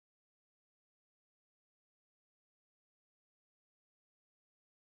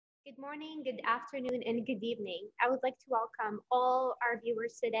Good morning, good afternoon, and good evening. I would like to welcome all our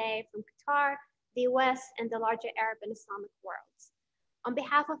viewers today from Qatar, the US, and the larger Arab and Islamic worlds. On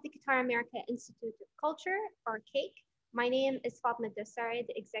behalf of the Qatar America Institute of Culture, or QAIC, my name is Fatma Dosari,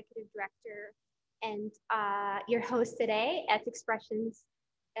 the Executive Director and your host today at Expressions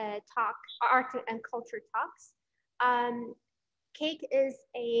Art and Culture Talks. Um, QAIC is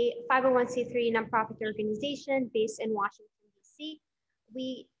a 501c3 nonprofit organization based in Washington, D.C.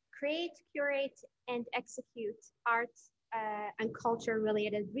 We create, curate, and execute art and culture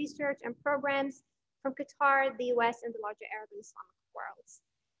related research and programs from Qatar, the US, and the larger Arab and Islamic worlds.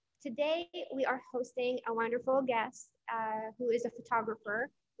 Today, we are hosting a wonderful guest who is a photographer,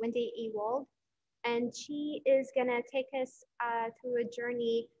 Wendy Ewald, and she is going to take us through a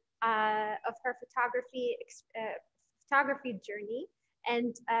journey of her photography journey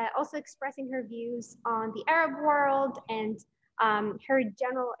and also expressing her views on the Arab world and her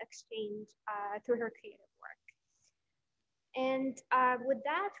general exchange through her creative work. And with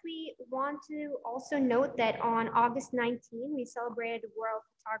that, we want to also note that on August 19, we celebrated World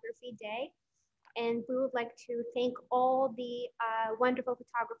Photography Day. And we would like to thank all the wonderful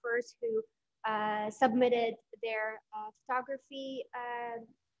photographers who submitted their photography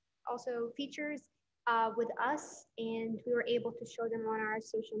also features with us. And we were able to show them on our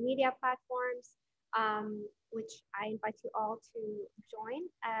social media platforms. Which I invite you all to join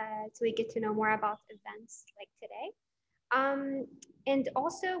so we get to know more about events like today. And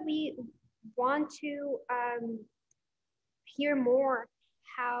also we want to hear more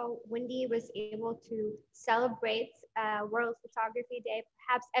how Wendy was able to celebrate World Photography Day,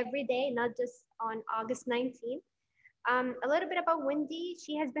 perhaps every day, not just on August 19th. A little bit about Wendy.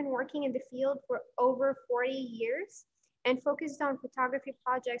 She has been working in the field for over 40 years and focused on photography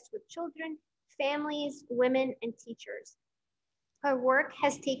projects with children, families, women, and teachers. Her work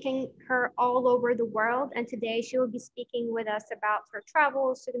has taken her all over the world, and today she will be speaking with us about her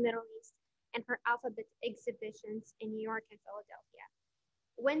travels to the Middle East and her alphabet exhibitions in New York and Philadelphia.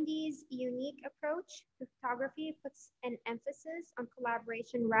 Wendy's unique approach to photography puts an emphasis on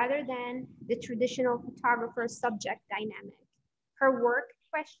collaboration rather than the traditional photographer-subject dynamic. Her work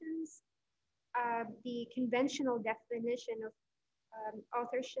questions the conventional definition of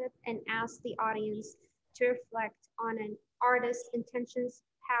authorship and ask the audience to reflect on an artist's intentions,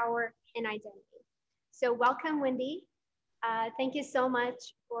 power, and identity. So welcome, Wendy. Thank you so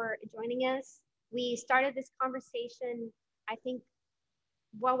much for joining us. We started this conversation, I think,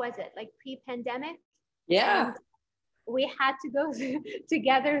 what was it, like pre-pandemic? Yeah. And we had to go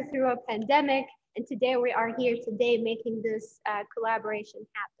together through a pandemic. And today we are here today making this collaboration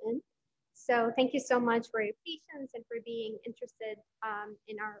happen. So thank you so much for your patience and for being interested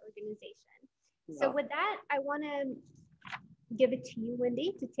in our organization. Yeah. So with that, I want to give it to you,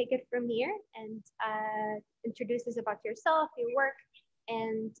 Wendy, to take it from here and introduce us about yourself, your work,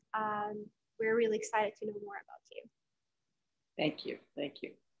 and we're really excited to know more about you. Thank you. Thank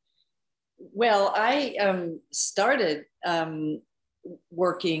you. Well, I started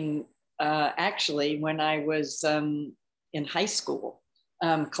working actually when I was in high school.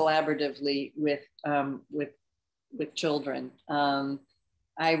 Collaboratively with children.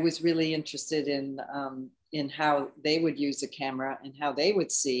 I was really interested in how they would use a camera and how they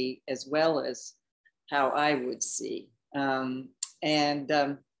would see, as well as how I would see.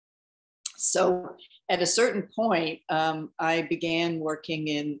 So at a certain point, I began working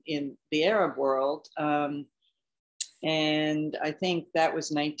in the Arab world, and I think that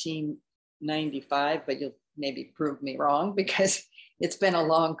was 1995, but you'll maybe prove me wrong because it's been a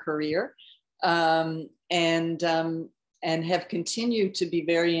long career, and have continued to be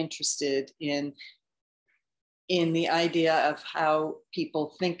very interested in the idea of how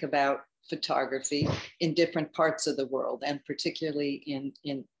people think about photography in different parts of the world, and particularly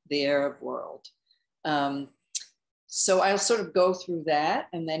in the Arab world. So I'll sort of go through that,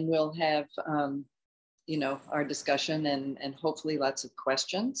 and then we'll have our discussion and hopefully lots of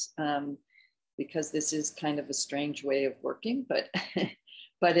questions. Because this is kind of a strange way of working, but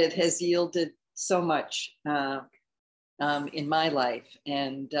but it has yielded so much in my life,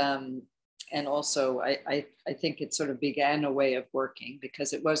 and also I think it sort of began a way of working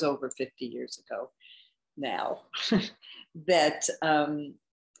because it was over 50 years ago now that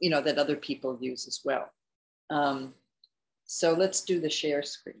that other people use as well. So let's do the share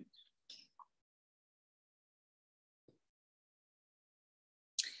screen.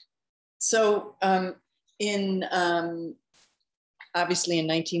 So obviously in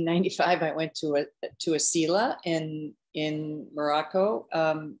 1995, I went to a Sila in Morocco,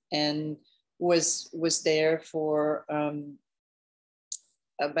 and was there for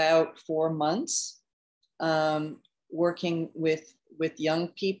about 4 months, working with young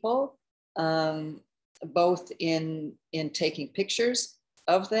people, both in taking pictures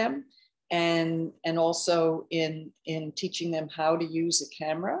of them and also in teaching them how to use a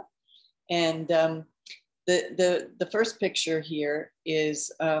camera. And the first picture here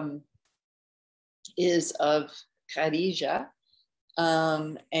is of Khadija.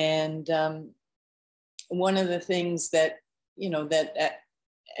 One of the things that, you know, that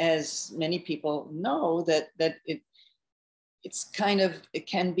as many people know, that it's kind of, it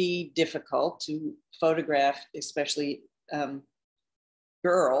can be difficult to photograph, especially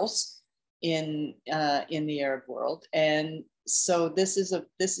girls in the Arab world. And so this is a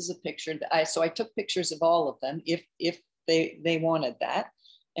picture that I took pictures of all of them if they wanted that,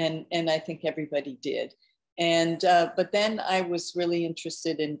 and I think everybody did. And but then I was really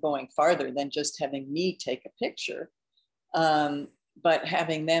interested in going farther than just having me take a picture, but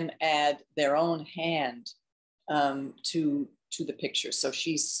having them add their own hand to the picture. So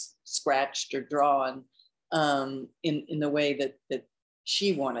she's scratched or drawn in the way that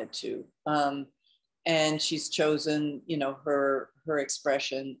she wanted to, and she's chosen, you know, her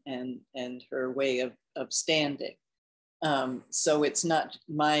expression and her way of standing. So it's not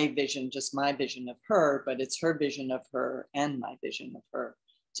my vision, just my vision of her, but it's her vision of her and my vision of her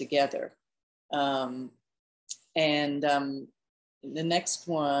together. The next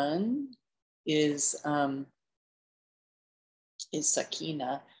one is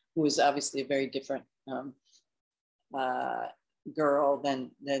Sakina, who is obviously a very different girl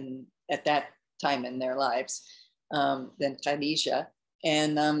than at that time in their lives, than Khadija.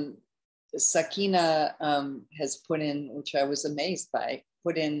 And Sakina has put in, which I was amazed by,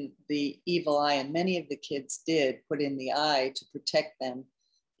 put in the evil eye, and many of the kids did put in the eye to protect them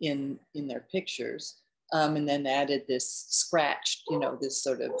in their pictures, and then added this scratched, you know, this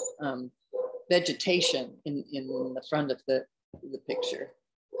sort of vegetation in the front of the picture.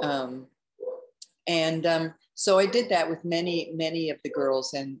 So I did that with many of the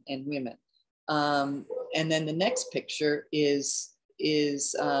girls and women. And then the next picture is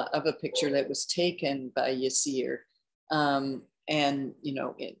of a picture that was taken by Yassir, and you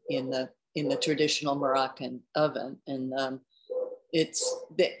know, in the traditional Moroccan oven. And it's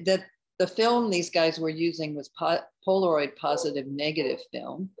the film these guys were using was Polaroid positive negative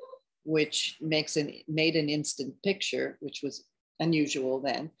film, which made an instant picture, which was unusual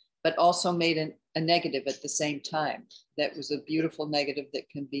then, but also made a negative at the same time. That was a beautiful negative that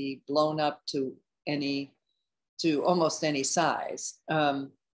can be blown up to almost any size.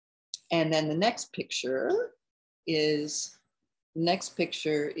 And then the next picture is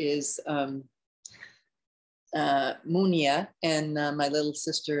Munia, and my little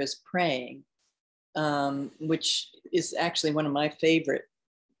sister is praying, which is actually one of my favorite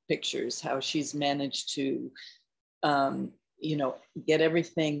pictures, how she's managed to, you know, get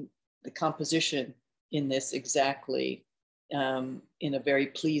everything, the composition in this exactly in a very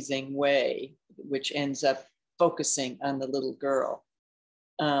pleasing way, which ends up focusing on the little girl.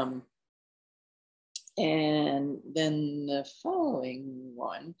 And then the following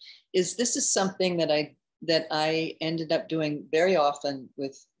one is, this is something that I ended up doing very often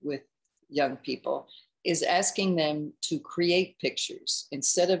with young people, is asking them to create pictures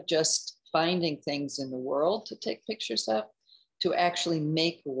instead of just finding things in the world to take pictures of, to actually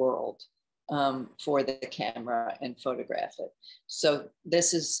make a world for the camera and photograph it. So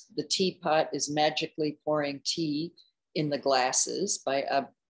this is, the teapot is magically pouring tea in the glasses by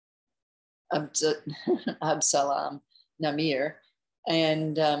Absalam Namir.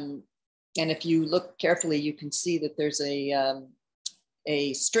 And if you look carefully, you can see that there's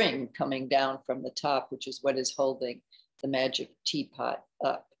a string coming down from the top, which is what is holding the magic teapot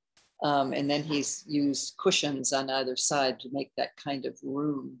up. And then he's used cushions on either side to make that kind of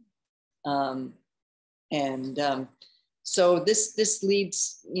room. So this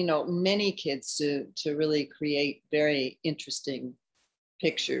leads, you know, many kids to really create very interesting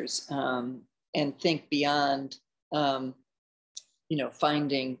pictures, and think beyond, you know,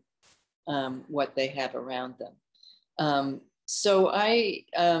 finding what they have around them. So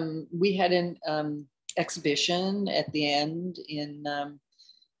we had an exhibition at the end in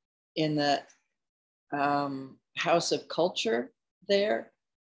the House of Culture there.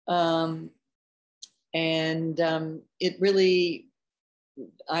 It really,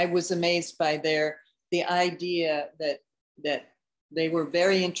 I was amazed by the idea that they were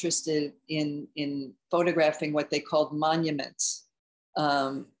very interested in photographing what they called monuments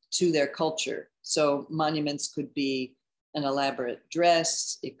to their culture. So monuments could be an elaborate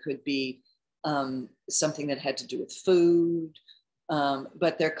dress, it could be something that had to do with food,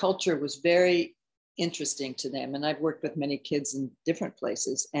 but their culture was very interesting to them. And I've worked with many kids in different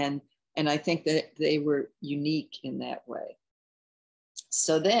places, and I think that they were unique in that way.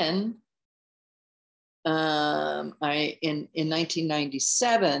 So then in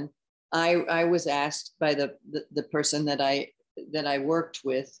 1997, I was asked by the person that I worked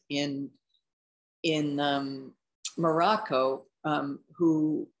with in Morocco,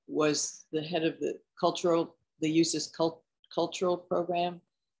 who was the head of the USIS cultural program,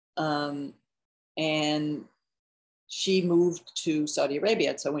 and she moved to Saudi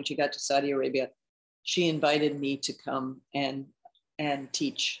Arabia. So when she got to Saudi Arabia, she invited me to come and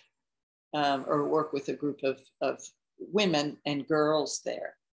teach or work with a group of women and girls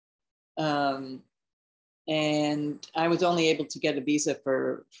there. And I was only able to get a visa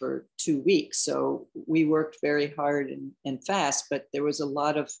for 2 weeks. So we worked very hard and fast, but there was a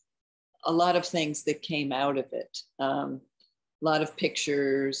lot of things that came out of it. A lot of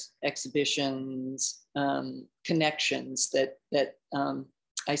pictures, exhibitions, connections that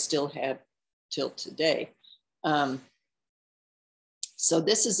I still have till today. So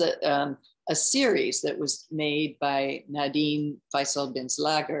this is a series that was made by Nadine Faisal bin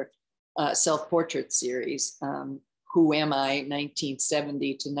Zlager, self-portrait series, Who Am I,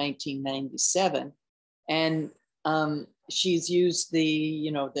 1970 to 1997. And she's used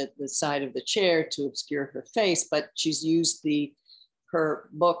the side of the chair to obscure her face, but she's used her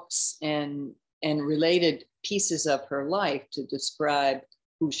books and related pieces of her life to describe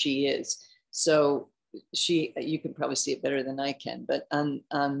who she is. So you can probably see it better than I can, but on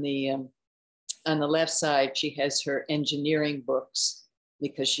the left side, she has her engineering books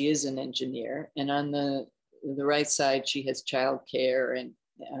because she is an engineer. And on the right side, she has childcare and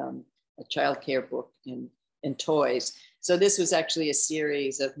a childcare book and toys. So this was actually a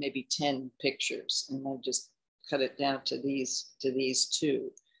series of maybe 10 pictures, and I just cut it down to these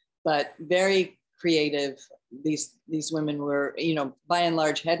two. But very creative. These women were, by and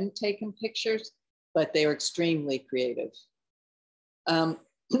large, hadn't taken pictures, but they were extremely creative.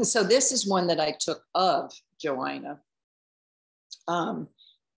 So this is one that I took of Joanna.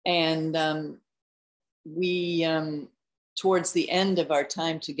 We, towards the end of our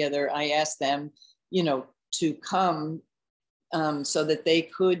time together, I asked them, to come so that they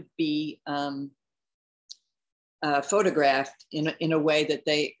could be photographed in a way that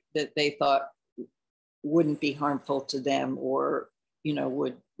they thought wouldn't be harmful to them or,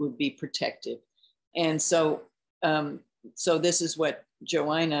 would be protective. And so this is what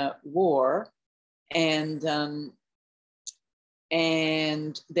Joanna wore. And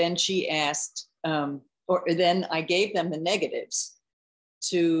then she asked, or then I gave them the negatives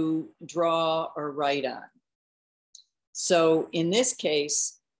to draw or write on. So in this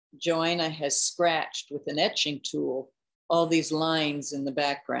case, Joanna has scratched with an etching tool all these lines in the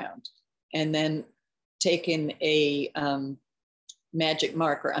background, and then taken a magic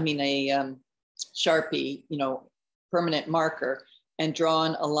marker, a Sharpie, permanent marker, and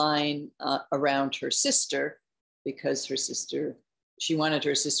drawn a line around her sister, because she wanted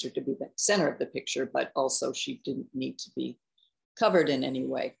her sister to be the center of the picture, but also she didn't need to be covered in any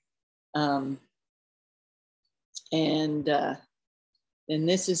way. And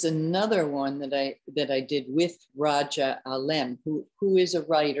this is another one that I did with Raja Alem, who is a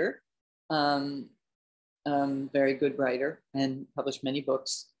writer, very good writer, and published many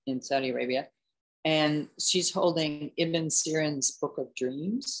books in Saudi Arabia. And she's holding Ibn Sirin's Book of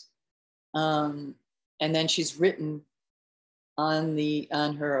Dreams. And then she's written on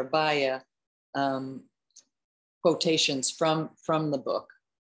her abaya quotations from the book,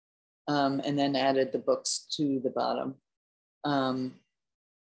 and then added the books to the bottom.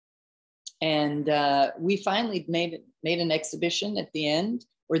 And we finally made an exhibition at the end,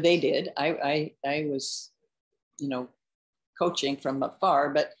 or they did. I was, coaching from afar,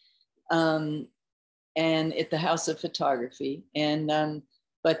 but and at the House of Photography, and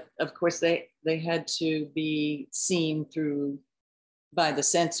but of course they had to be seen through by the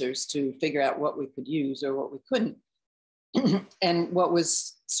censors to figure out what we could use or what we couldn't. And what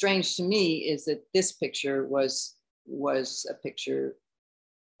was strange to me is that this picture was a picture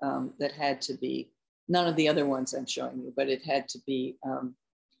that had to be, none of the other ones I'm showing you, but it had to be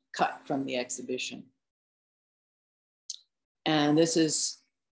cut from the exhibition. And this is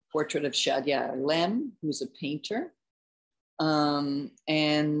a portrait of Shadia Lem, who's a painter.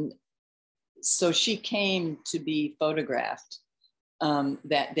 And so she came to be photographed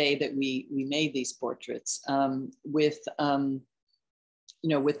that day that we made these portraits, with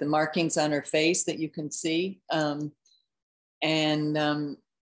with the markings on her face that you can see, and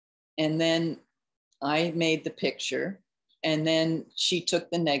then I made the picture, And then she took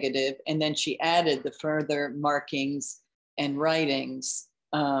the negative, and then she added the further markings and writings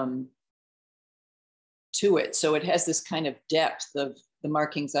to it. So it has this kind of depth of the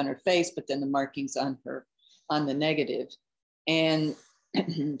markings on her face, but then the markings on the negative. And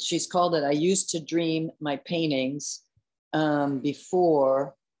she's called it, I used to dream my paintings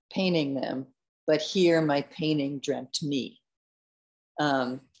before painting them, but here my painting dreamt me.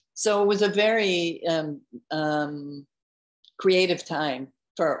 So it was a very creative time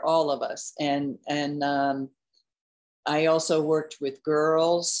for all of us. And I also worked with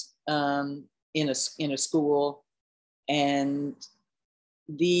girls in a school, and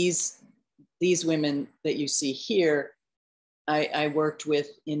these women that you see here, I worked with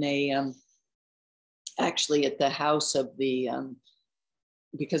in a actually at the house of the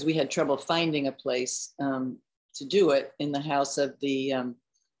because we had trouble finding a place to do it, in the house of the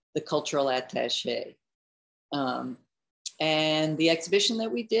cultural attaché. And the exhibition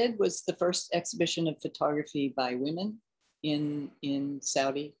that we did was the first exhibition of photography by women in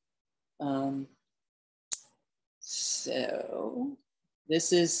Saudi. So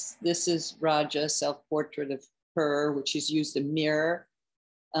this is Raja, self-portrait of her, which she's used a mirror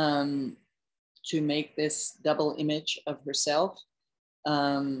to make this double image of herself.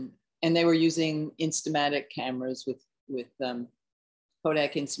 And they were using Instamatic cameras with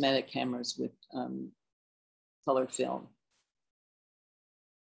Kodak Instamatic cameras with color film.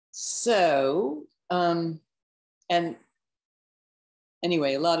 So, and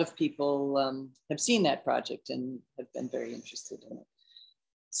anyway, a lot of people have seen that project and have been very interested in it.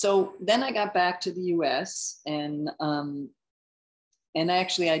 So then I got back to the US, and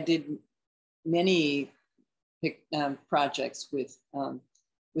actually I did many projects with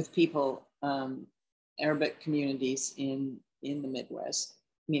people, Arabic communities in the Midwest.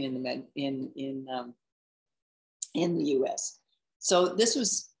 I mean, in the US. So this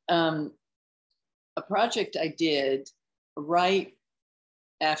was a project I did right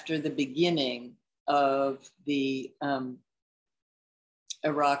after the beginning of the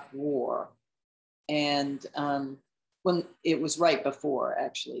Iraq War, and when it was right before,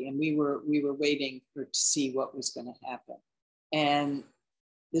 actually, and we were waiting to see what was going to happen. And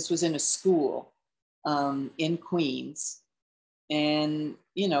this was in a school in Queens, and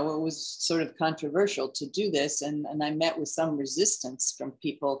you know, it was sort of controversial to do this, and I met with some resistance from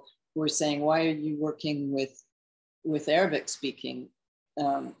people who were saying, "Why are you working with Arabic speaking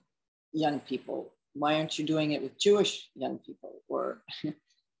young people? Why aren't you doing it with Jewish young people?" Or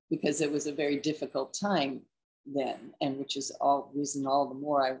because it was a very difficult time then, and which is all the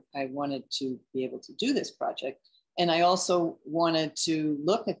more I wanted to be able to do this project. And I also wanted to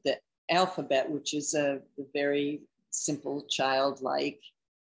look at the alphabet, which is a very simple, childlike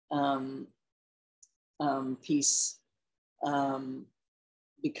piece,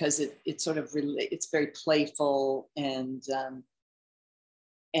 because it sort of it's very playful and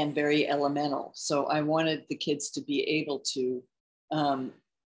very elemental. So I wanted the kids to be able to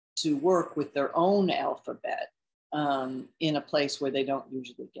work with their own alphabet in a place where they don't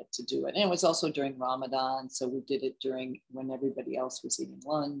usually get to do it. And it was also during Ramadan, so we did it when everybody else was eating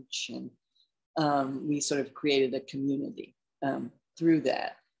lunch, and we sort of created a community through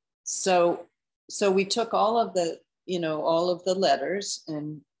that. So we took all of the letters,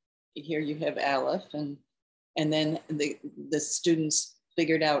 and here you have Aleph, and then the students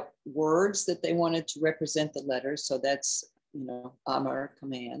figured out words that they wanted to represent the letters. So that's, Amr,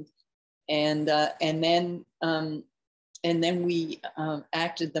 command, and then we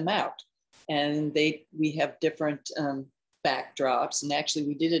acted them out, and we have different backdrops, and actually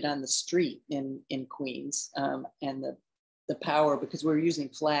we did it on the street in Queens, and the power, because we were using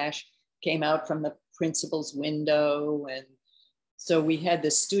flash, came out from the principal's window, and so we had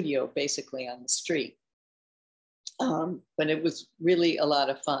this studio basically on the street. But it was really a lot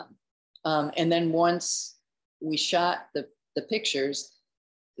of fun. And then once we shot the pictures,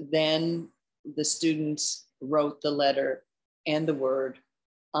 then the students wrote the letter and the word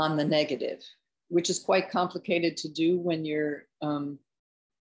on the negative, which is quite complicated to do when you're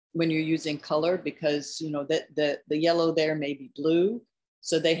using color, because the yellow there may be blue.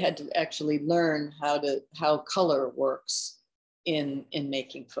 So they had to actually learn how color works in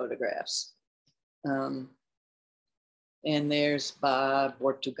making photographs. And there's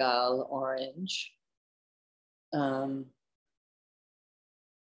Portugal, orange.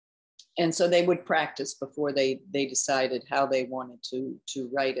 And so they would practice before they decided how they wanted to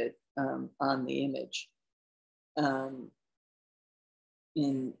write it on the image.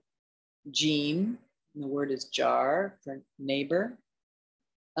 In Jeem, the word is jar for neighbor.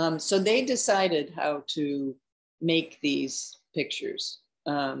 So they decided how to make these pictures.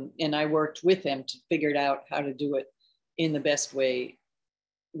 And I worked with them to figure out how to do it in the best way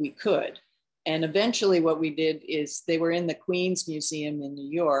we could. And eventually what we did is they were in the Queen's Museum in New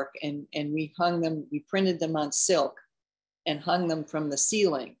York, and we hung them, we printed them on silk and hung them from the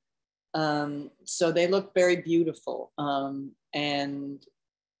ceiling. So they look very beautiful. And,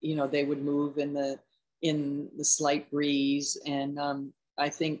 you know, they would move in the slight breeze. And I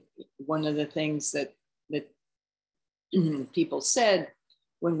think one of the things that people said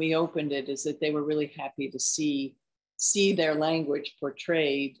when we opened it is that they were really happy to see their language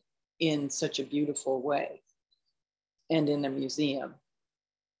portrayed in such a beautiful way and in a museum.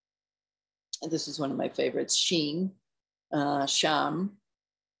 And this is one of my favorites: sheen, sham,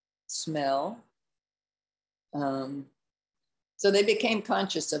 smell. So they became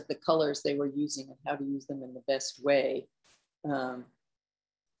conscious of the colors they were using and how to use them in the best way.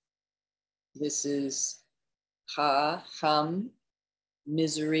 This is ha, ham,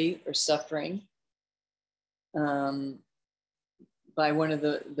 misery or suffering, by one of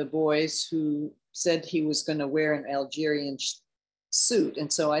the boys who said he was going to wear an Algerian suit.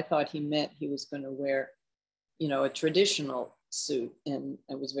 And so I thought he meant he was going to wear, you know, a traditional suit. And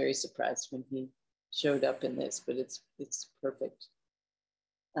I was very surprised when he showed up in this, but it's perfect.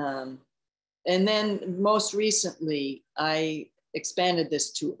 And then most recently, I expanded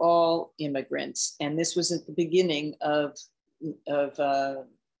this to all immigrants. And this was at the beginning of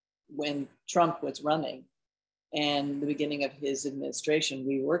when Trump was running and the beginning of his administration.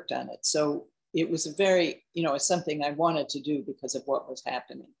 We worked on it. So it was a very, you know, it's something I wanted to do because of what was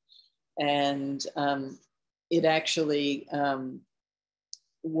happening. And it actually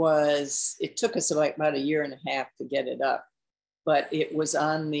it took us about a year and a half to get it up, but it was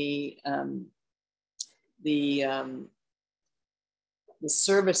on the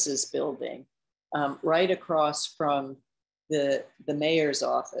services building right across from the mayor's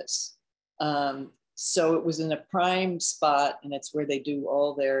office. So it was in a prime spot, and it's where they do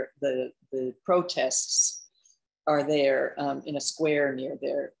all the protests are there, in a square near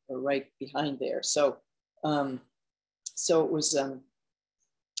there or right behind there. So so it was, I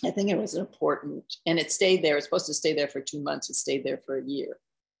think it was important, and it stayed there. It's supposed to stay there for 2 months. It stayed there for a year.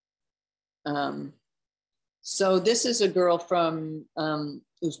 So this is a girl from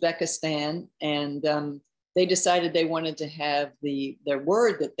Uzbekistan, and they decided they wanted to have their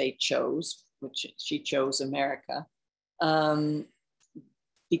word that they chose, which she chose America,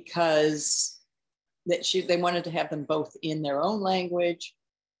 because they wanted to have them both in their own language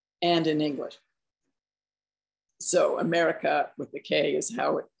and in English. So America with the K is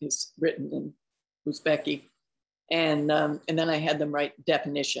how it is written in Uzbeki. And then I had them write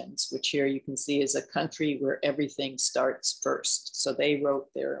definitions, which here you can see is a country where everything starts first. So they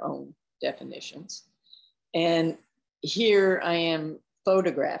wrote their own definitions. And here I am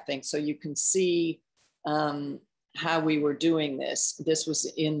photographing, so you can see how we were doing this. This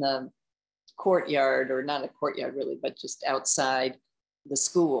was in the courtyard, or not a courtyard really, but just outside the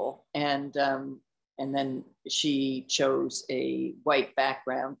school. And then she chose a white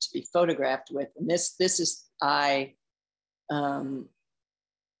background to be photographed with. And this is I for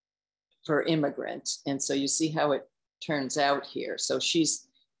immigrants. And so you see how it turns out here. So she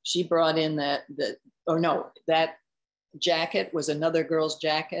brought in that jacket was another girl's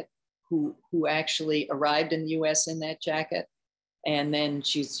jacket who actually arrived in the US in that jacket. And then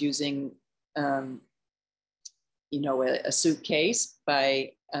she's using, you know, a suitcase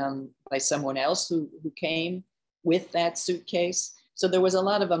by someone else who came with that suitcase. So there was a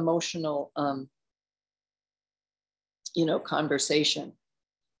lot of emotional, you know, conversation.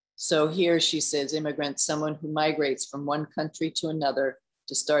 So here she says, immigrant, someone who migrates from one country to another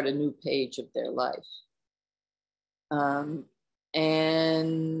to start a new page of their life.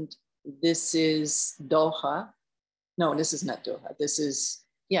 And this is Doha. No, this is not Doha. This is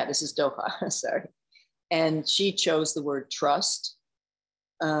Doha, sorry. And she chose the word trust,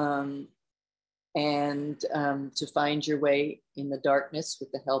 and to find your way in the darkness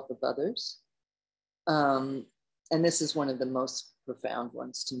with the help of others. And this is one of the most profound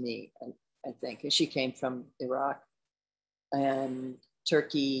ones to me, I think. She came from Iraq and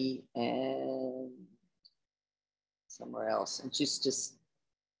Turkey and somewhere else. And she's just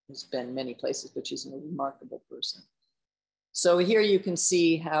has been many places, but she's a remarkable person. So here you can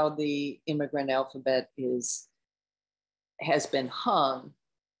see how the immigrant alphabet has been hung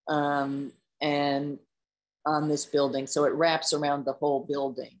and on this building. So it wraps around the whole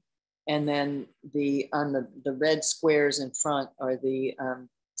building. And then on the red squares in front are the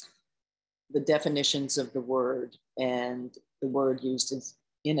definitions of the word and the word used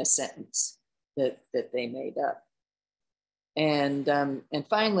in a sentence that they made up. And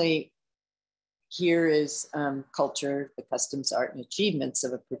finally, here is culture, the customs, art, and achievements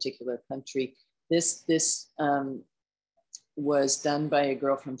of a particular country. This was done by a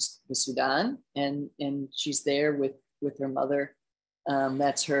girl from the Sudan, and she's there with her mother.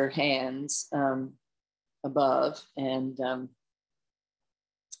 That's her hands above, and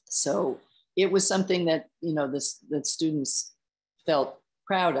so it was something that that students felt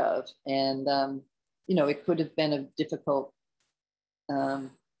proud of, and it could have been a difficult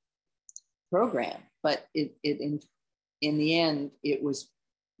program, but it in the end it was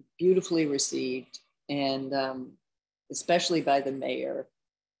beautifully received, and especially by the mayor.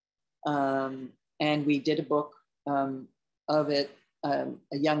 And we did a book of it, a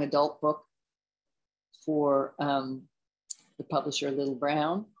young adult book for the publisher Little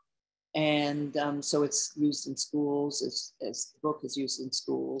Brown. And so it's used in schools, as the book is used in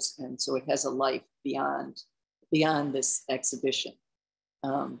schools. And so it has a life beyond this exhibition.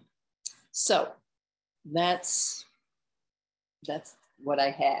 So that's what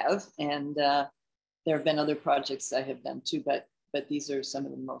I have. And there have been other projects I have done too, but these are some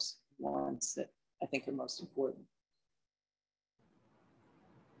of the most ones that I think are most important.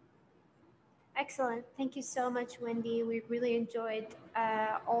 Excellent. Thank you so much, Wendy. We really enjoyed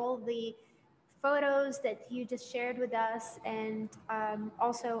all the photos that you just shared with us, and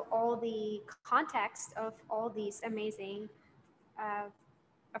also all the context of all these amazing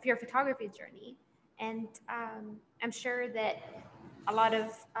of your photography journey. And I'm sure that a lot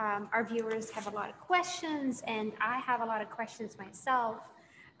of our viewers have a lot of questions, and I have a lot of questions myself.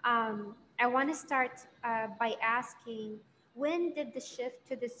 I want to start by asking, when did the shift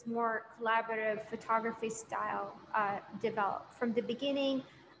to this more collaborative photography style develop? From the beginning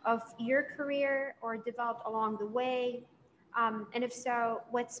of your career, or developed along the way? And if so,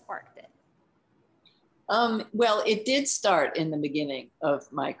 what sparked it? Well, it did start in the beginning of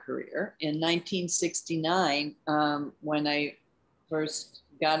my career in 1969, when I first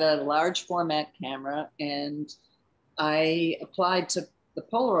got a large format camera, and I applied to the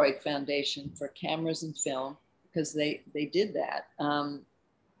Polaroid Foundation for cameras and film, because they did that,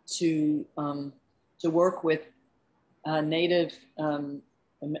 to work with Native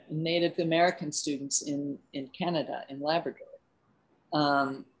American students in Canada, in Labrador.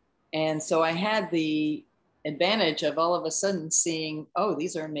 And so I had the advantage of all of a sudden seeing, oh,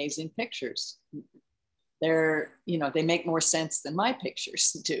 these are amazing pictures. They're, they make more sense than my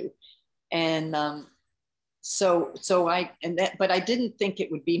pictures do. And but I didn't think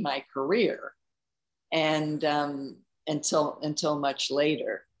it would be my career. And until much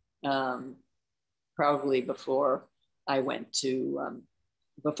later, probably before I went to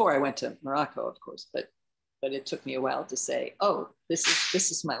Morocco, of course, but it took me a while to say, oh, this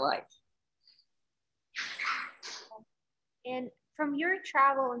is my life. And from your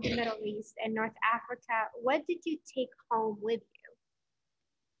travel in the Middle East and North Africa, what did you take home with you?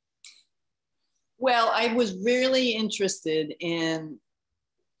 Well, I was really interested in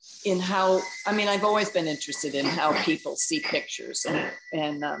how, I've always been interested in how people see pictures,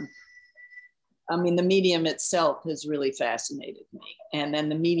 and the medium itself has really fascinated me. And then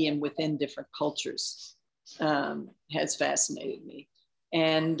the medium within different cultures has fascinated me.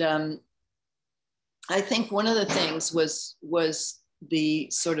 And I think one of the things was the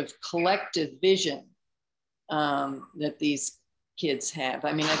sort of collective vision that these kids have.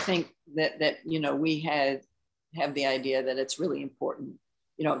 I think that we have the idea that it's really important,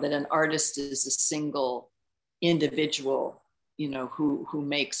 that an artist is a single individual, who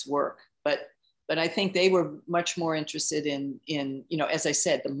makes work. But I think they were much more interested in as I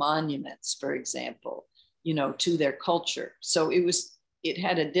said, the monuments, for example, to their culture. So it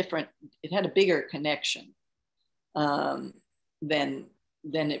had a bigger connection than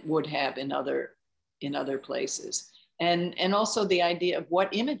it would have in other places. And also the idea of what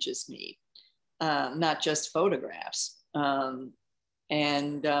images mean, not just photographs, and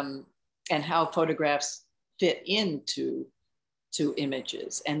how photographs fit into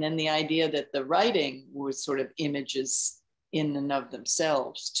images. And then the idea that the writing was sort of images in and of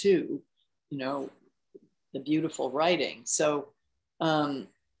themselves too, the beautiful writing. So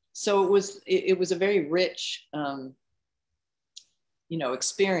it was a very rich,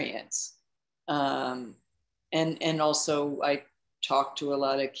 experience. And also I talked to a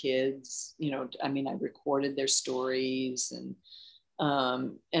lot of kids, I recorded their stories,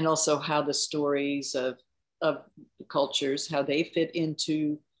 and also how the stories of the cultures, how they fit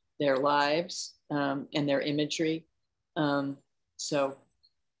into their lives, and their imagery. So.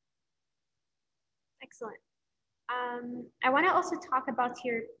 Excellent. I want to also talk about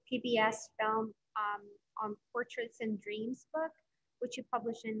your PBS film on Portraits and Dreams book, which you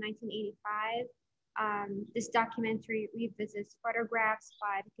published in 1985. This documentary revisits photographs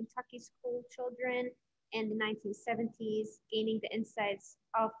by the Kentucky school children in the 1970s, gaining the insights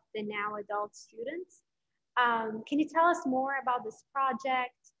of the now adult students. Can you tell us more about this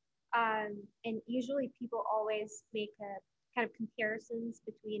project? And usually people always make a kind of comparisons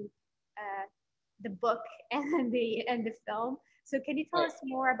between the book and the film. So can you tell us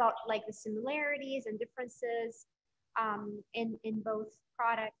more about like the similarities and differences in both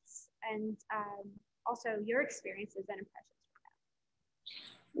products, and also your experiences and impressions from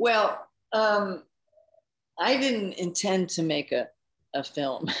Well, I didn't intend to make a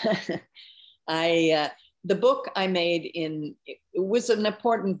film. The book I made it was an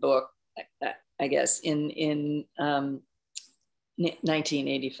important book, I guess, in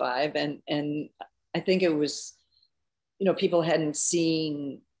 1985, and I think it was, people hadn't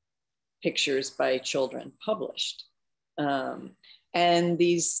seen pictures by children published, and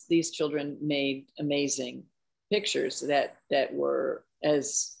these children made amazing pictures that were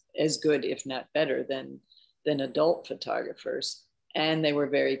as good, if not better, than adult photographers, and they were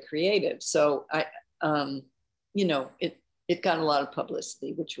very creative. So it got a lot of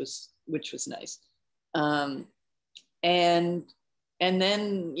publicity, which was nice, and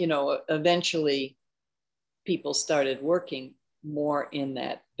then eventually people started working more in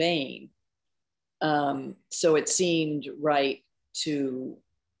that vein. So it seemed right to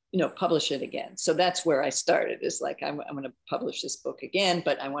publish it again. So that's where I started, is like, I'm going to publish this book again,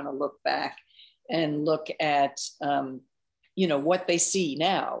 but I want to look back and look at what they see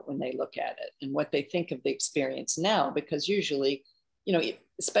now when they look at it, and what they think of the experience now, because usually,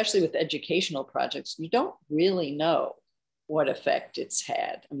 especially with educational projects, you don't really know what effect it's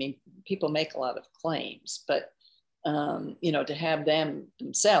had. I mean, people make a lot of claims, but to have them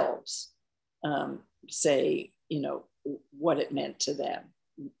themselves say, what it meant to them,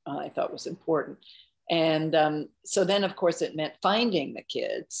 I thought was important. And so then, of course, it meant finding the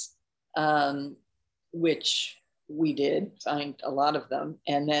kids, which we did find a lot of them.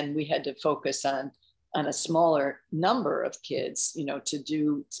 And then we had to focus on a smaller number of kids,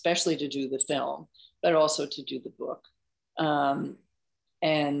 especially to do the film, but also to do the book. I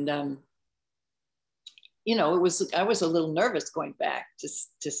was a little nervous going back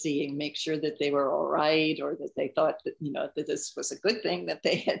to see and make sure that they were all right, or that they thought that, that this was a good thing that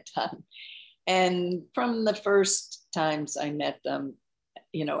they had done. And from the first times I met them,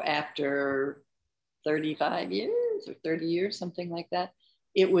 after 35 years or 30 years, something like that,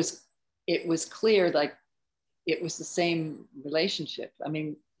 it was clear, like it was the same relationship. I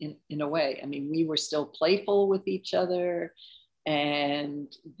mean, in a way, I mean, we were still playful with each other,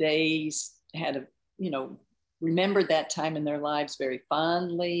 and they had remembered that time in their lives very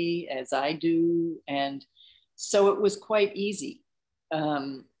fondly, as I do. And so it was quite easy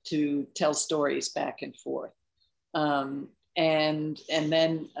to tell stories back and forth. And then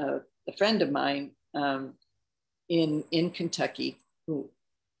a friend of mine in Kentucky, who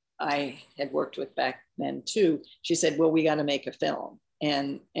I had worked with back then too, she said, well, we got to make a film.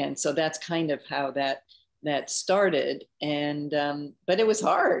 And so that's kind of how that started. And but it was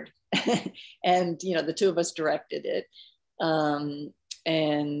hard. And the two of us directed it, and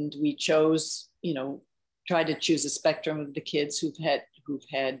we chose, tried to choose a spectrum of the kids who've had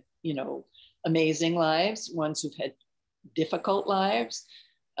amazing lives, ones who've had difficult lives,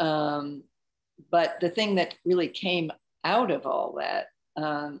 but the thing that really came out of all that,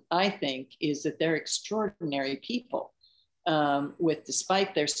 I think, is that they're extraordinary people,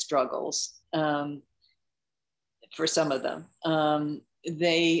 despite their struggles. For some of them,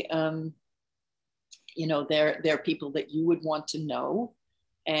 they're people that you would want to know,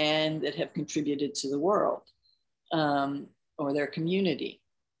 and that have contributed to the world, or their community.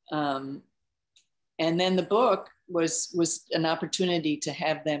 And then the book was an opportunity to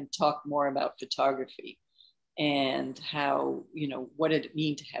have them talk more about photography, and how, what did it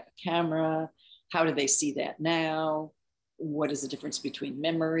mean to have a camera? How do they see that now? What is the difference between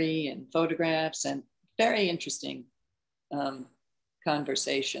memory and photographs? And very interesting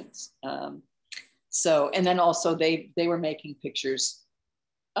conversations. So, and then also they were making pictures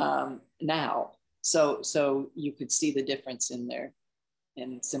now. So you could see the difference in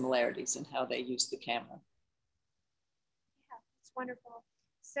similarities in how they use the camera. Yeah, it's wonderful.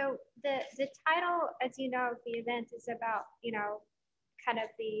 So the title, as you know, of the event is about, kind of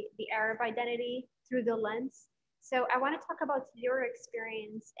the Arab identity through the lens. So I want to talk about your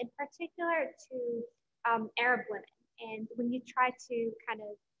experience, in particular to Arab women, and when you try to kind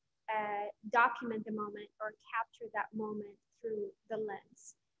of document the moment or capture that moment through the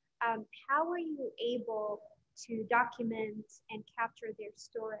lens. How were you able to document and capture their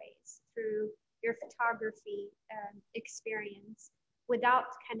stories through your photography experience without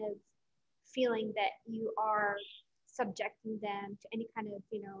kind of feeling that you are subjecting them to any kind of,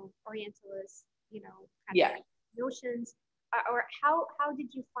 Orientalist, kind of notions? Or how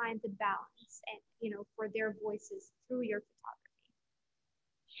did you find the balance and, for their voices through your photography?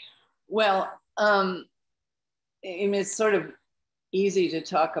 Well, it's sort of easy to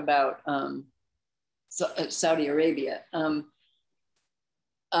talk about Saudi Arabia. In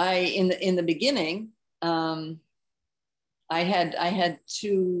the beginning, I had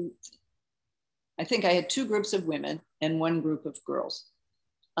two groups of women and one group of girls.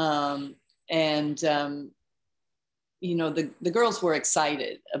 The girls were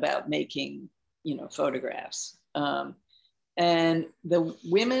excited about making, photographs. And the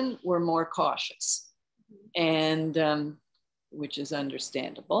women were more cautious, and which is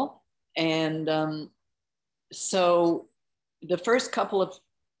understandable. And so the first couple of,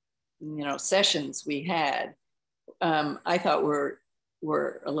 sessions we had, I thought were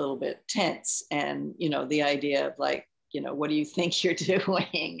a little bit tense, and, the idea of like, what do you think you're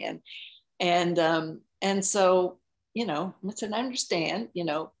doing? And so, listen, I understand,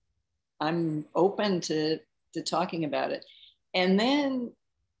 I'm open to talking about it. And then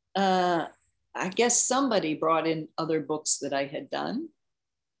I guess somebody brought in other books that I had done.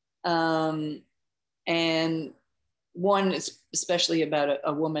 And one is especially about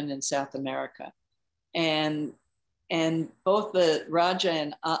a woman in South America. And both the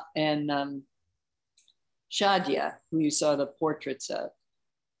Raja and Shadia, who you saw the portraits of,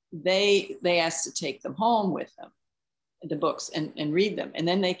 they asked to take them home with them, the books, and read them. And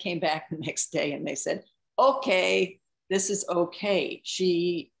then they came back the next day and they said, okay, this is okay.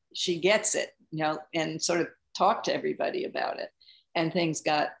 She gets it, and sort of talked to everybody about it. And things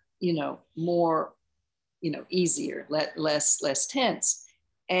got, more, easier, less tense.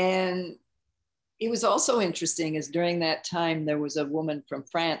 And it was also interesting is during that time, there was a woman from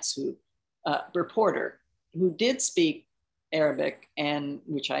France reporter who did speak Arabic, and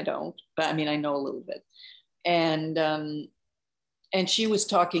which I don't, but I mean, I know a little bit. And she was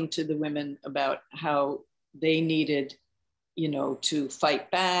talking to the women about how they needed, to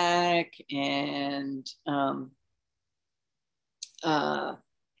fight back, and it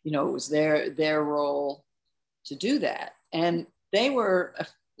was their role to do that. And they were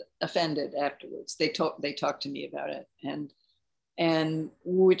offended afterwards. They talked to me about it, and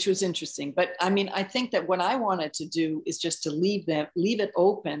which was interesting. But I mean, I think that what I wanted to do is just to leave it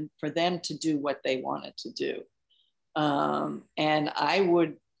open for them to do what they wanted to do. And I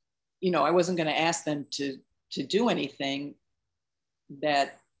would, I wasn't going to ask them to do anything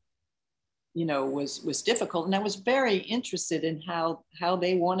that, was difficult. And I was very interested in how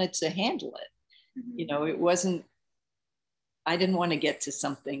they wanted to handle it. Mm-hmm. It wasn't, I didn't want to get to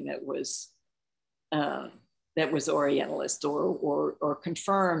something that was Orientalist or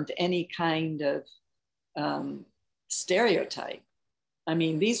confirmed any kind of stereotype. I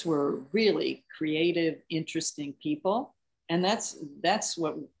mean, these were really creative, interesting people, and that's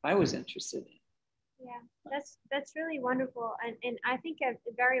what I was interested in. Yeah, that's really wonderful, and I think a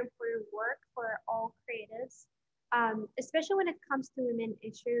very important work for all creatives, especially when it comes to women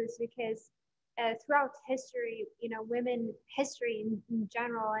issues, because throughout history, women history in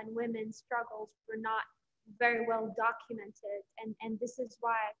general and women's struggles were not very well documented, and this is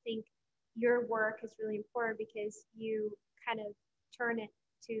why I think your work is really important, because you kind of turn it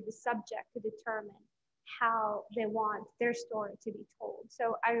to the subject to determine how they want their story to be told.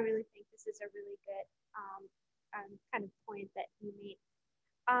 So I really think this is a really good kind of point that you made.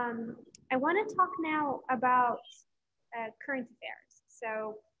 I want to talk now about current affairs.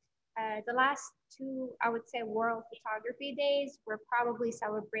 So the last two, I would say, World Photography Days were probably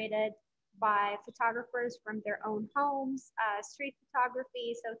celebrated by photographers from their own homes, street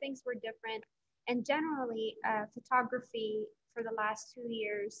photography, so things were different. And generally, photography for the last 2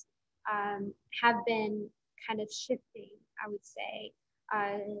 years have been kind of shifting, I would say,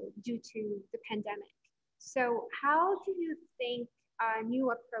 due to the pandemic. So how do you think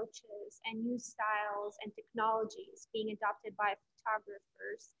new approaches and new styles and technologies being adopted by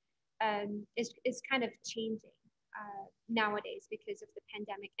photographers is kind of changing nowadays because of the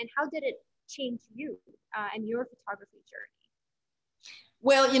pandemic? And how did it change you and your photography journey?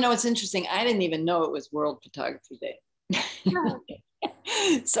 Well, it's interesting. I didn't even know it was World Photography Day.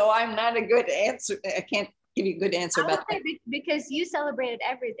 So I'm not a good answer. I can't give you a good answer about that. Because you celebrate it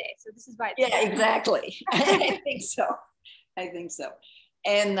every day. So this is why. Yeah, exactly. I think so.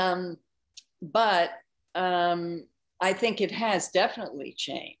 And but I think it has definitely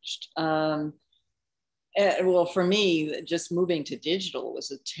changed. Well, for me, just moving to digital was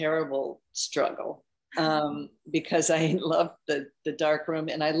a terrible struggle, because I loved the dark room,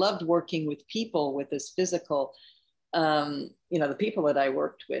 and I loved working with people with this physical, the people that I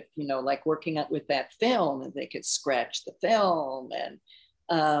worked with, like working with that film, and they could scratch the film, and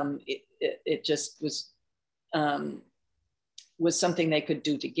it just was something they could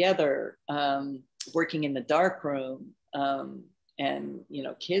do together, working in the dark room, and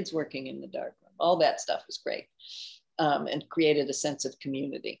kids working in the dark room. All that stuff was great, and created a sense of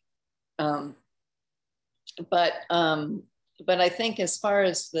community. But I think as far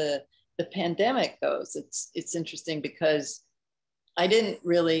as the pandemic goes, it's interesting because I didn't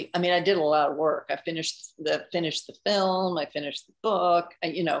really. I mean, I did a lot of work. I finished the film. I finished the book.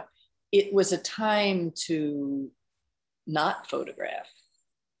 It was a time to not photograph.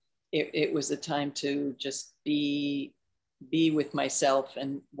 It was a time to just be with myself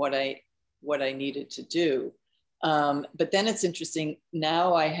and what I needed to do. But then it's interesting.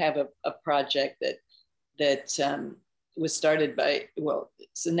 Now I have a project that was started by,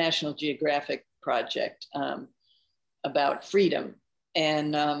 it's a National Geographic project about freedom.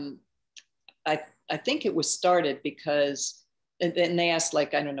 And I think it was started because, and they asked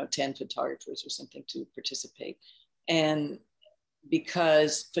 10 photographers or something to participate. And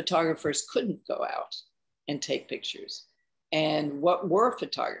because photographers couldn't go out and take pictures. And what were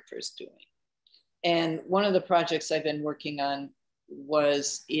photographers doing? And one of the projects I've been working on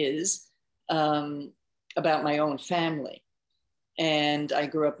is about my own family. And I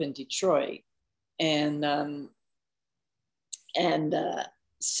grew up in Detroit. And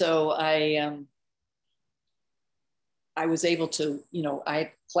so I was able to,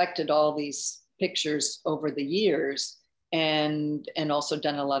 I collected all these pictures over the years, and also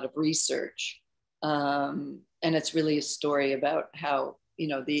done a lot of research. And it's really a story about how,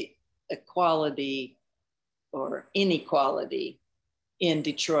 the equality or inequality in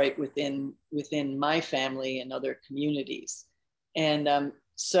Detroit within my family and other communities. And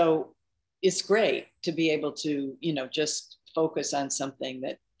so it's great to be able to, just focus on something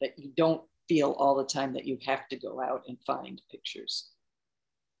that you don't feel all the time that you have to go out and find pictures.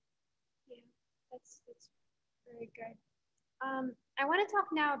 Yeah, that's very good. I want to talk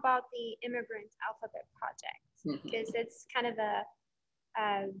now about the Immigrant Alphabet Project, because it's kind of a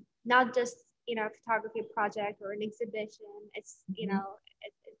not just a photography project or an exhibition. It's it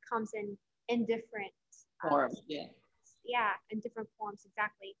comes in different forms. In different forms,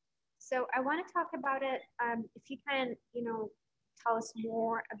 exactly. So I want to talk about it. If you can tell us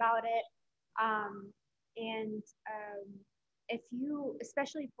more about it, and if you,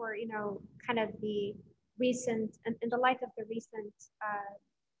 especially for kind of the recent, in the light of the recent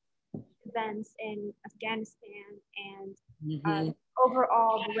events in Afghanistan and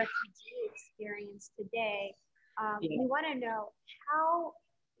overall the refugee experience today, we want to know how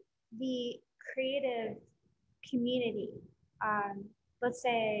the creative community, let's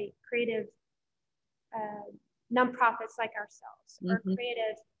say creative nonprofits like ourselves, or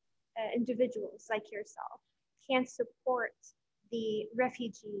creative individuals like yourself, can support the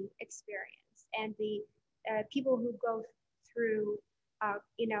refugee experience and the people who go through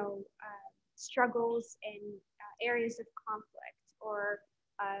struggles in areas of conflict, or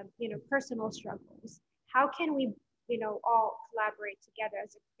personal struggles. How can we all collaborate together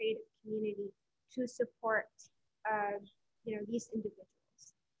as a creative community to support these individuals?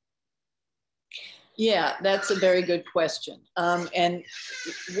 Yeah, that's a very good question. And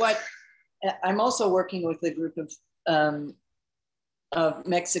what I'm also working with a group of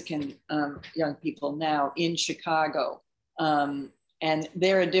Mexican young people now in Chicago, and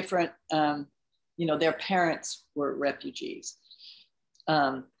they're a different, their parents were refugees,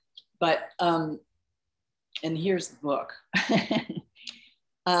 but and here's the book,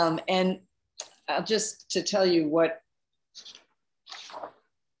 and I'll just to tell you what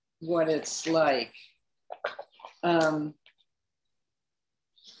it's like.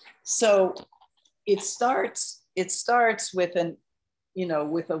 So it starts with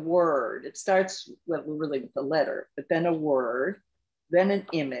with a word. It starts really with a letter, but then a word, then an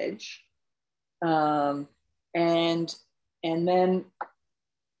image, and then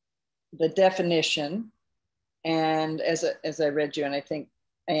the definition, and as I read you, and I think,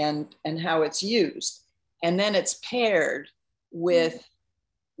 and how it's used, and then it's paired with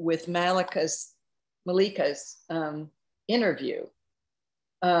Malika's interview,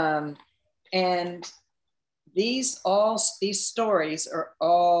 and these stories are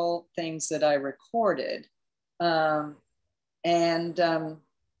all things that I recorded, And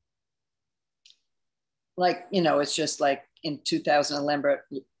like, you know, it's just like in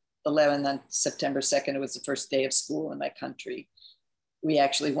 2011, on September 2nd, it was the first day of school in my country. We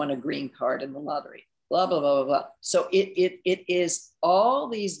actually won a green card in the lottery, blah, blah, blah, blah, blah. So it is all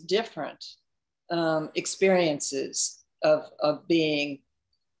these different experiences of being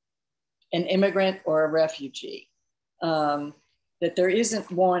an immigrant or a refugee, that there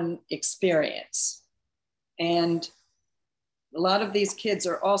isn't one experience. And a lot of these kids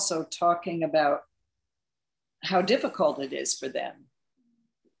are also talking about how difficult it is for them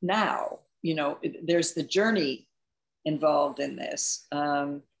now. You know, there's the journey involved in this.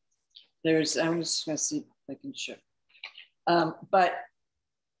 I'm just going to see if I can show. But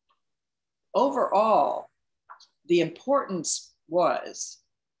overall, the importance was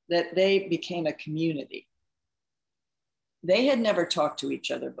that they became a community. They had never talked to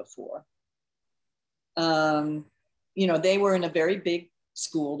each other before. You know, they were in a very big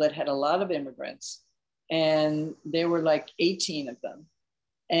school that had a lot of immigrants, and there were like 18 of them.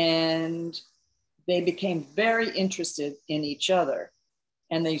 And they became very interested in each other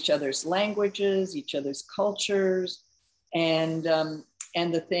and each other's languages, each other's cultures, and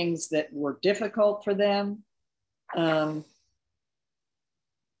the things that were difficult for them.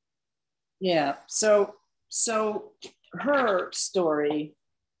 Yeah, so her story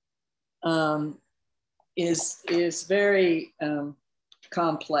is very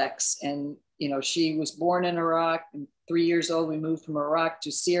complex. And, you know, she was born in Iraq, and 3 years old, we moved from Iraq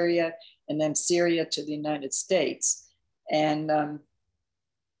to Syria, and then Syria to the United States. And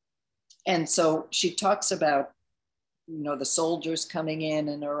so she talks about, you know, the soldiers coming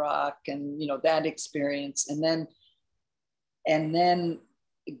in Iraq, and, you know, that experience, and then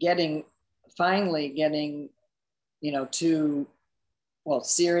finally getting, you know, to, well,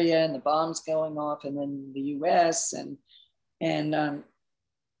 Syria and the bombs going off, and then the US, and then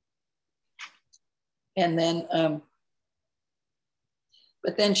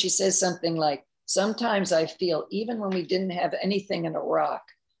but then she says something like, sometimes I feel even when we didn't have anything in Iraq,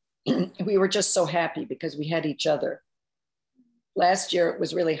 we were just so happy because we had each other. Last year, it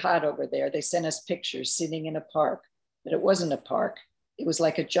was really hot over there. They sent us pictures sitting in a park, but it wasn't a park. It was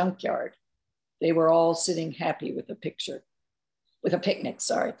like a junkyard. They were all sitting happy with a picnic,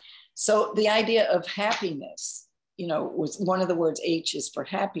 sorry. So the idea of happiness, you know, was one of the words. H is for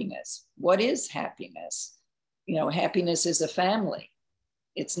happiness. What is happiness? You know, happiness is a family.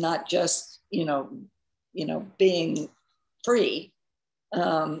 It's not just, you know, being free.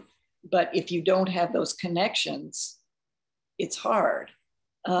 But if you don't have those connections, it's hard.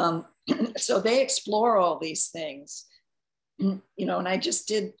 So they explore all these things, you know, and I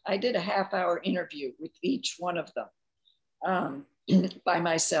did a half-hour interview with each one of them by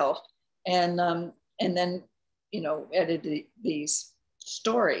myself, and then, you know, edited these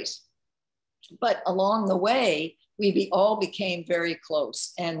stories. But along the way, we all became very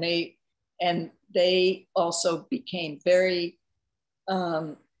close, and they also became very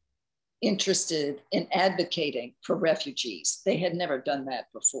interested in advocating for refugees. They had never done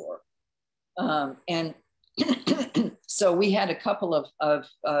that before. And so we had a couple of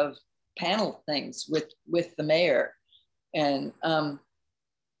panel things with the mayor, and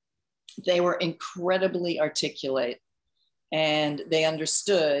they were incredibly articulate, and they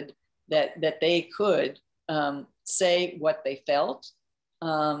understood that they could say what they felt,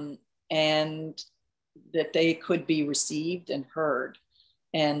 and that they could be received and heard.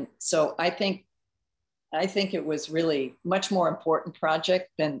 And so I think it was really much more important project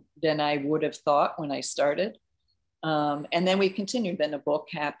than I would have thought when I started. And then we continued. Then a book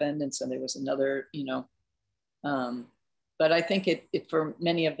happened, and so there was another, you know. But I think it for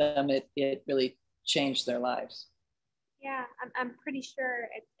many of them it really changed their lives. Yeah, I'm pretty sure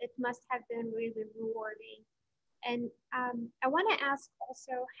it must have been really rewarding. And I want to ask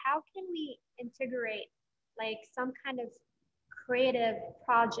also, how can we integrate like some kind of creative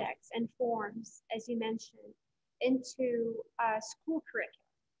projects and forms, as you mentioned, into school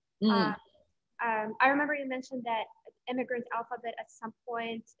curriculum? I remember you mentioned that immigrant alphabet at some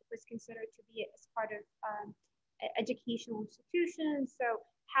point was considered to be as part of educational institutions. So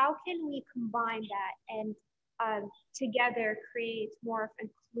how can we combine that and together create more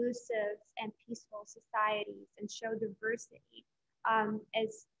inclusive and peaceful societies and show diversity,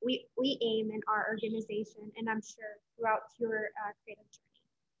 as we aim in our organization, and I'm sure throughout your creative journey?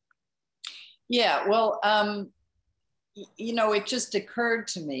 Yeah, well, you know, it just occurred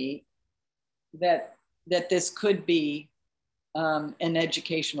to me that this could be an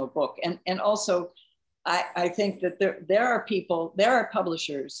educational book, and also I think that there are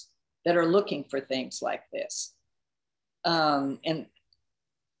publishers that are looking for things like this. And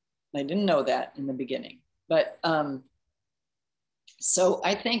I didn't know that in the beginning, but so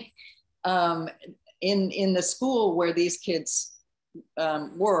I think in the school where these kids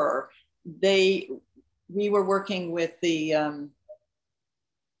were, we were working with the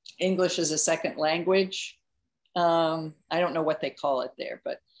English as a second language. I don't know what they call it there,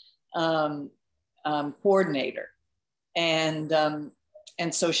 but coordinator. And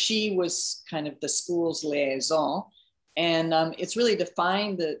so she was kind of the school's liaison. And it's really to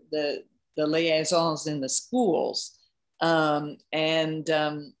find the liaisons in the schools. And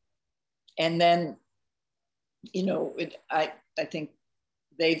then, you know, I think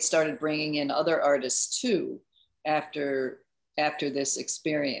they'd started bringing in other artists too after this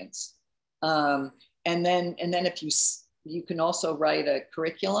experience. And then if you can also write a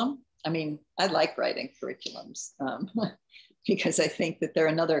curriculum. I mean, I like writing curriculums because I think that they're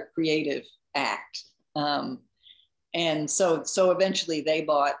another creative act. And so eventually they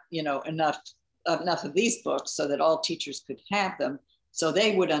bought, you know, enough of these books so that all teachers could have them, so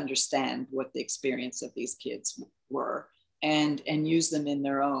they would understand what the experience of these kids were and use them in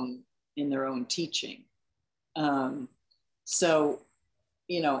their own teaching. So,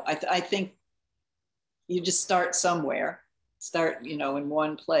 you know, I think you just start somewhere, you know, in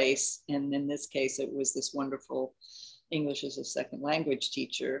one place. And in this case, it was this wonderful English as a second language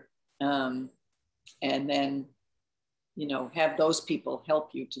teacher. And then, you know, have those people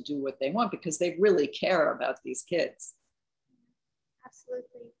help you to do what they want because they really care about these kids.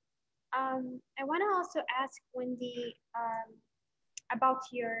 Absolutely. I want to also ask Wendy about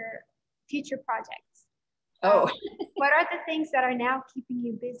your future projects. What are the things that are now keeping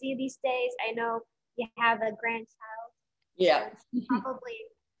you busy these days? I know you have a grandchild. Yeah. Probably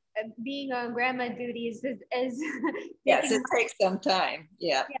being on grandma duties is yes, it takes some time.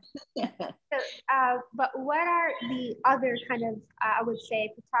 Yeah. Yeah. So, but what are the other kind of I would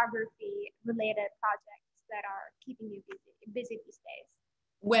say photography related projects that are keeping you busy these days?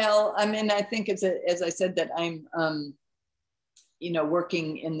 Well, I mean, I think as I said that I'm you know,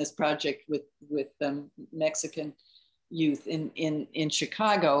 working in this project with Mexican youth in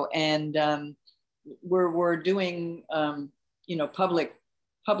Chicago, and we're doing you know, public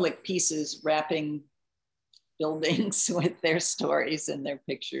pieces wrapping buildings with their stories and their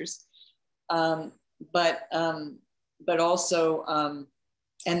pictures, but also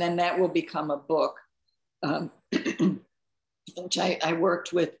and then that will become a book, which I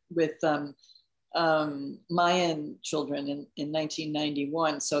worked with Mayan children in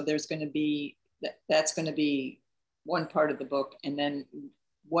 1991. So there's going to be that's going to be one part of the book, and then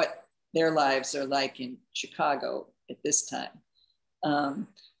what their lives are like in Chicago at this time.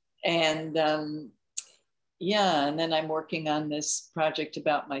 Yeah, and then I'm working on this project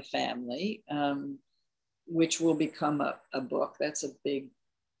about my family, which will become a book. That's a big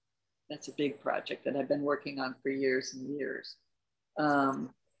project that I've been working on for years and years.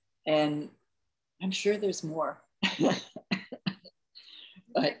 And I'm sure there's more,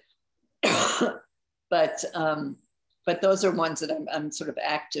 but those are ones that I'm sort of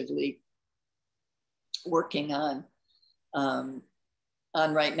actively working on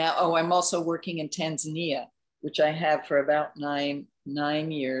right now. Oh, I'm also working in Tanzania, which I have for about nine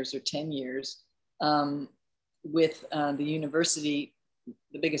years or 10 years, with the university,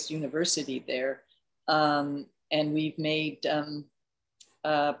 the biggest university there. And we've made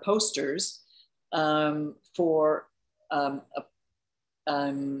posters for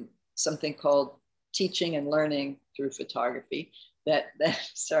something called Teaching and Learning Through Photography. That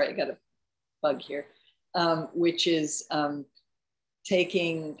sorry, I got a bug here, which is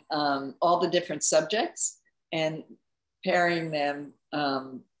taking all the different subjects and pairing them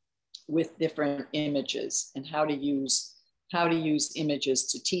with different images, and how to use images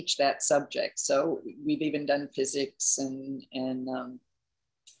to teach that subject. So we've even done physics and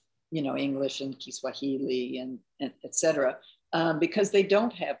you know, English and Kiswahili and et cetera, because they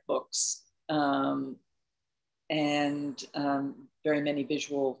don't have books and very many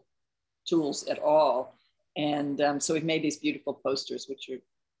visual tools at all. And so we've made these beautiful posters, which are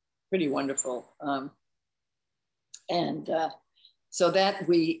pretty wonderful. So that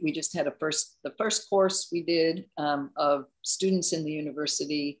we just had the first course we did of students in the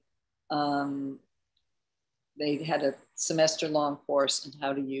university. They had a semester-long course on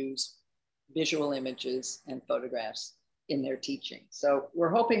how to use visual images and photographs in their teaching. So we're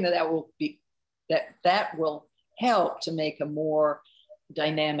hoping that that will help to make a more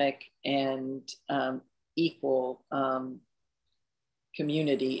dynamic and equal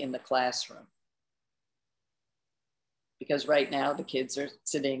community in the classroom. Because right now the kids are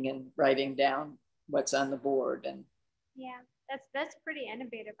sitting and writing down what's on the board, and Yeah, that's pretty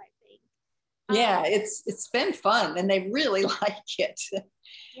innovative, I think. Yeah, it's been fun, and they really like it.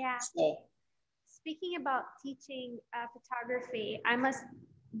 Yeah. So, Speaking about teaching photography, I must,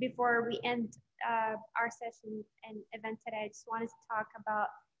 before we end our session and event today, I just wanted to talk about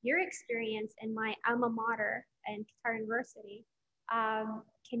your experience in my alma mater in Qatar University.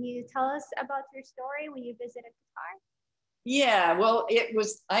 Can you tell us about your story when you visited Qatar? yeah, well, it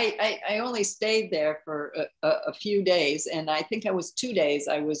was, I only stayed there for a few days, and I think I was 2 days.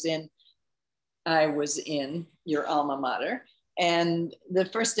 I was in your alma mater. And the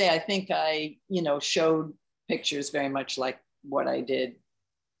first day, I think I, showed pictures very much like what I did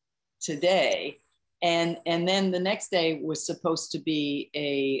today. And then the next day was supposed to be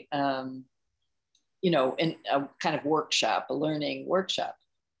a kind of workshop, a learning workshop.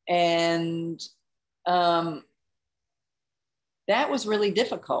 And that was really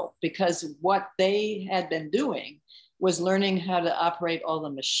difficult because what they had been doing was learning how to operate all the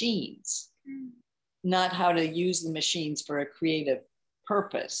machines, not how to use the machines for a creative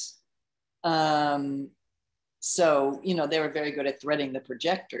purpose. So, they were very good at threading the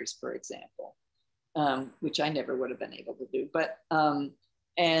projectors, for example, which I never would have been able to do. But,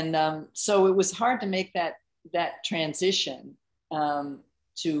 so it was hard to make that transition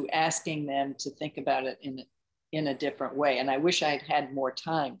to asking them to think about it in a different way. And I wish I'd had more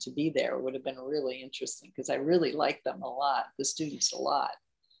time to be there. It would have been really interesting because I really liked them a lot, the students a lot.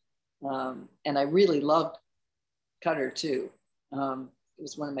 And I really loved Qatar too. It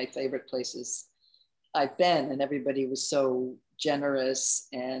was one of my favorite places I've been, and everybody was so generous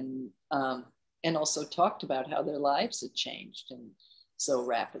and also talked about how their lives had changed and so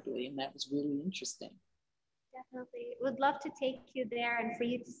rapidly, and that was really interesting. Definitely. Would love to take you there and for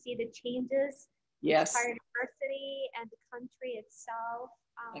you to see the changes yes. in Qatar University and the country itself.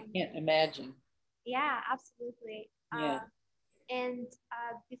 I can't imagine. Yeah, absolutely. Yeah. And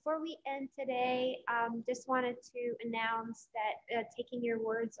before we end today, just wanted to announce that, taking your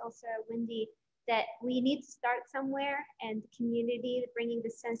words also, Wendy, that we need to start somewhere, and community, bringing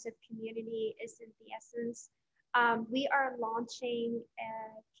the sense of community is in the essence. We are launching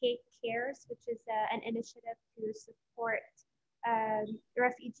QAIC Cares, which is an initiative to support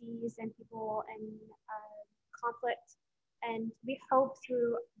refugees and people in conflict. And we hope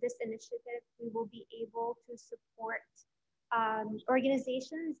through this initiative, we will be able to support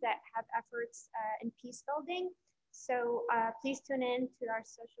organizations that have efforts in peace building. So please tune in to our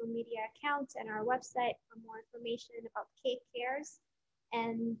social media accounts and our website for more information about QAIC Cares.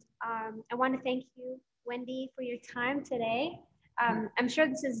 And I want to thank you, Wendy, for your time today. I'm sure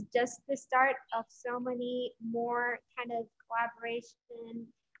this is just the start of so many more kind of collaboration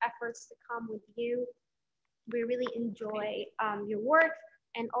efforts to come with you. We really enjoy your work.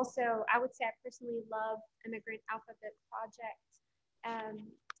 And also, I would say I personally love Immigrant Alphabet Project.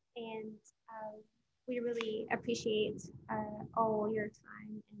 We really appreciate all your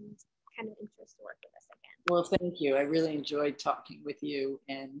time and kind of interest to work with us again. Well, thank you. I really enjoyed talking with you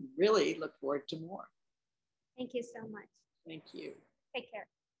and really look forward to more. Thank you so much. Thank you. Take care.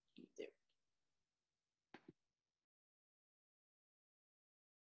 You too.